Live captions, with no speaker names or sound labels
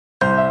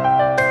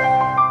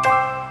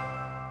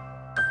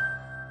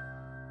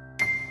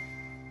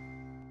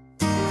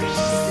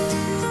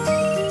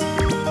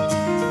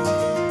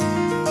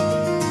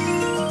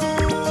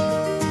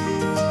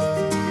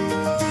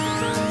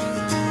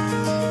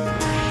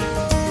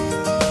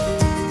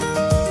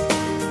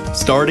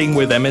Starting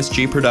with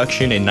MSG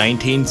production in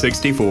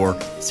 1964,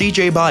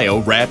 CJ Bio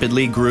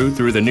rapidly grew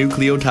through the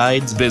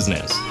nucleotides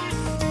business.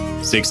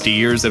 60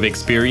 years of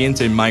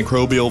experience in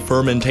microbial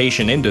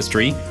fermentation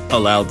industry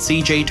allowed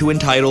CJ to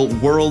entitle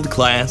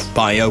world-class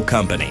bio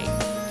company.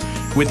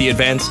 With the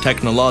advanced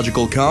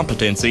technological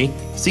competency,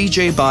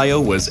 CJ Bio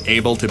was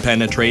able to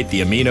penetrate the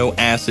amino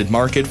acid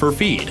market for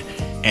feed,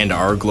 and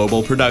our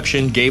global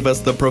production gave us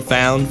the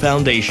profound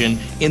foundation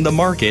in the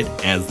market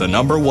as the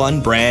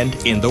 #1 brand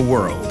in the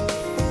world.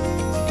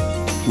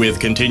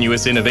 With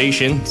continuous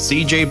innovation,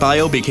 CJ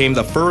Bio became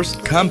the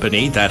first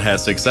company that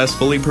has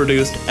successfully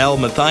produced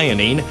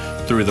L-methionine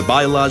through the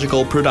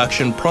biological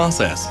production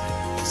process.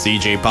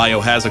 CJ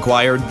Bio has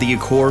acquired the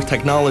core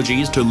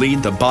technologies to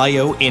lead the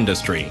bio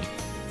industry.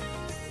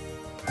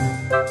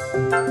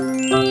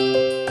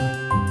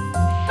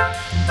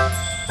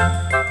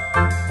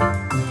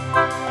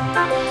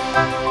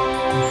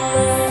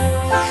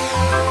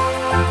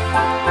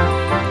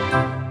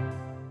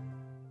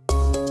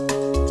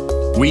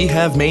 We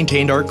have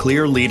maintained our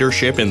clear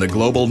leadership in the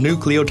global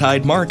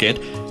nucleotide market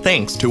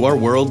thanks to our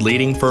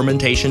world-leading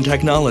fermentation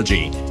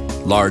technology,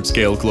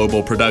 large-scale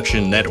global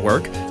production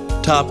network,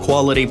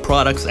 top-quality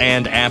products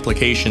and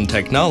application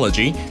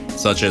technology,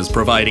 such as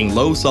providing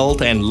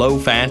low-salt and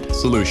low-fat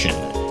solution.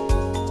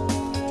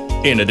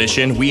 In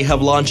addition, we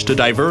have launched a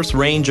diverse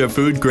range of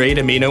food-grade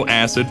amino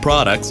acid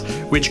products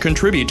which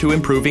contribute to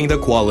improving the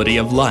quality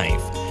of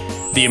life.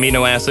 The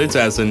amino acids,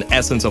 as an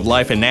essence of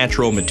life and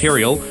natural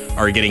material,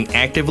 are getting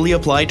actively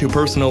applied to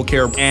personal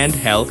care and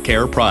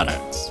healthcare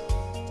products.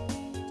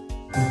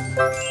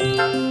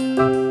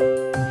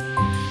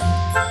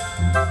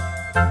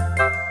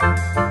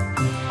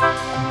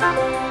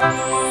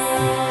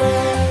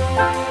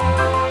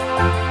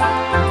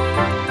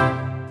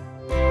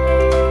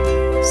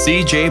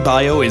 CJ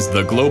Bio is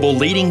the global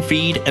leading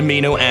feed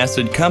amino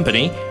acid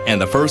company and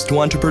the first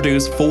one to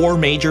produce 4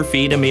 major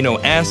feed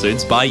amino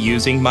acids by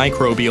using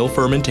microbial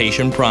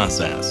fermentation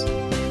process.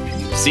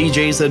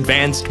 CJ's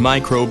advanced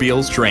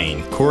microbial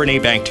strain,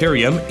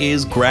 Corynebacterium,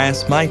 is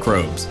grass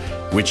microbes,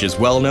 which is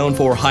well known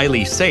for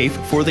highly safe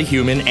for the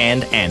human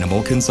and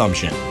animal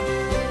consumption.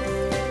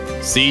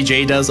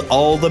 CJ does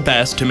all the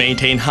best to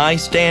maintain high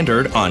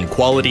standard on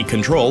quality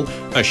control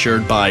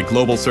assured by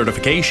global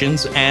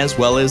certifications as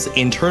well as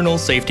internal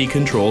safety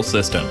control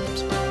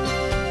systems.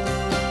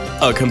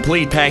 A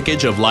complete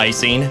package of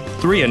lysine,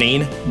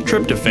 threonine,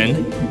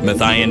 tryptophan,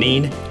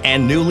 methionine,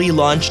 and newly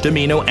launched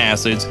amino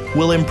acids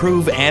will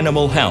improve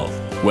animal health,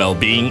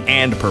 well-being,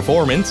 and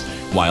performance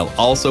while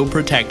also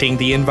protecting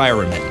the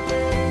environment.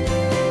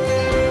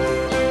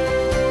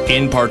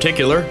 In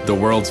particular, the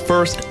world's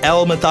first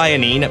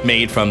L-methionine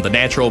made from the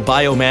natural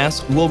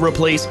biomass will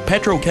replace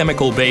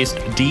petrochemical-based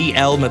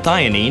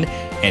D-L-methionine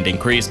and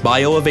increase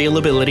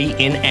bioavailability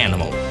in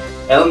animal.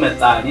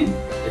 L-methionine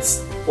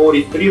is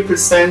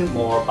 43%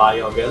 more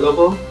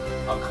bioavailable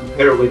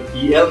compared with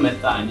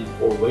D-L-methionine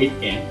for weight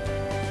gain,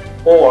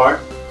 or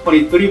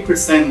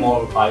 23%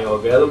 more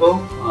bioavailable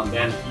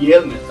than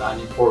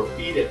D-L-methionine for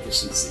feed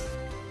efficiency.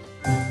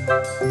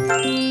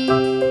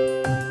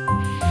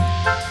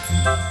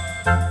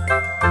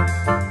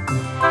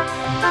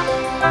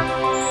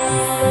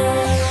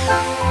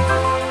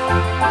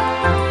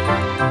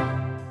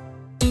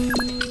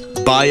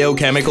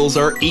 Biochemicals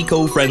are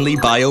eco-friendly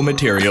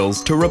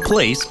biomaterials to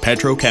replace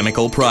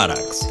petrochemical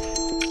products.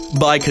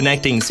 By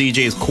connecting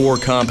CJ's core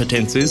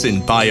competences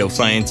in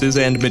biosciences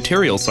and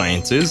material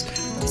sciences,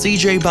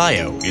 CJ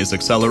Bio is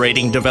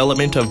accelerating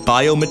development of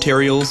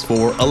biomaterials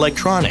for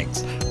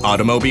electronics,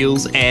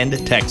 automobiles,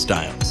 and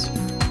textiles.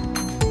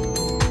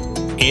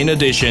 In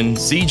addition,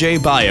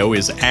 CJ Bio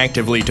is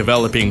actively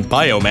developing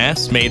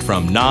biomass made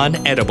from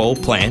non-edible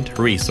plant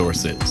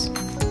resources.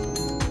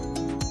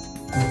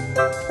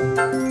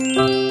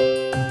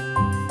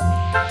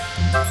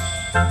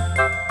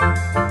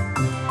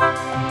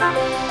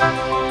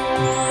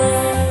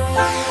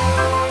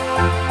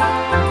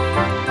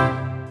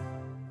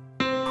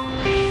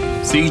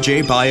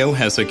 CJ Bio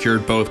has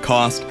secured both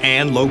cost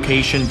and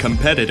location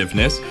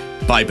competitiveness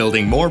by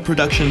building more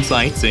production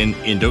sites in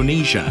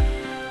Indonesia,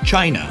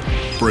 China,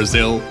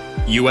 Brazil,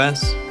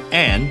 US,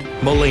 and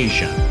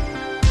Malaysia.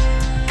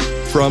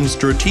 From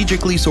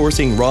strategically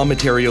sourcing raw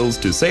materials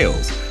to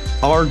sales,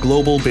 our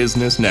global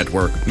business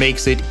network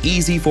makes it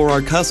easy for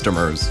our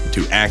customers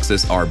to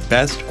access our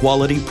best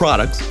quality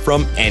products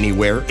from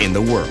anywhere in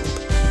the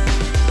world.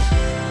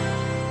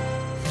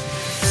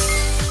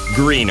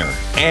 Greener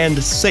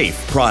and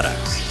safe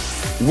products.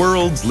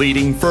 World's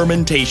leading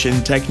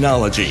fermentation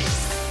technology.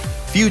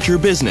 Future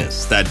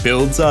business that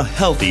builds a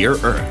healthier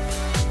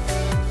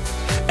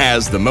Earth.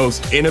 As the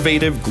most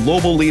innovative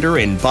global leader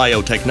in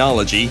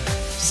biotechnology,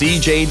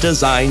 CJ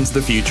designs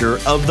the future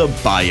of the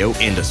bio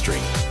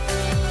industry.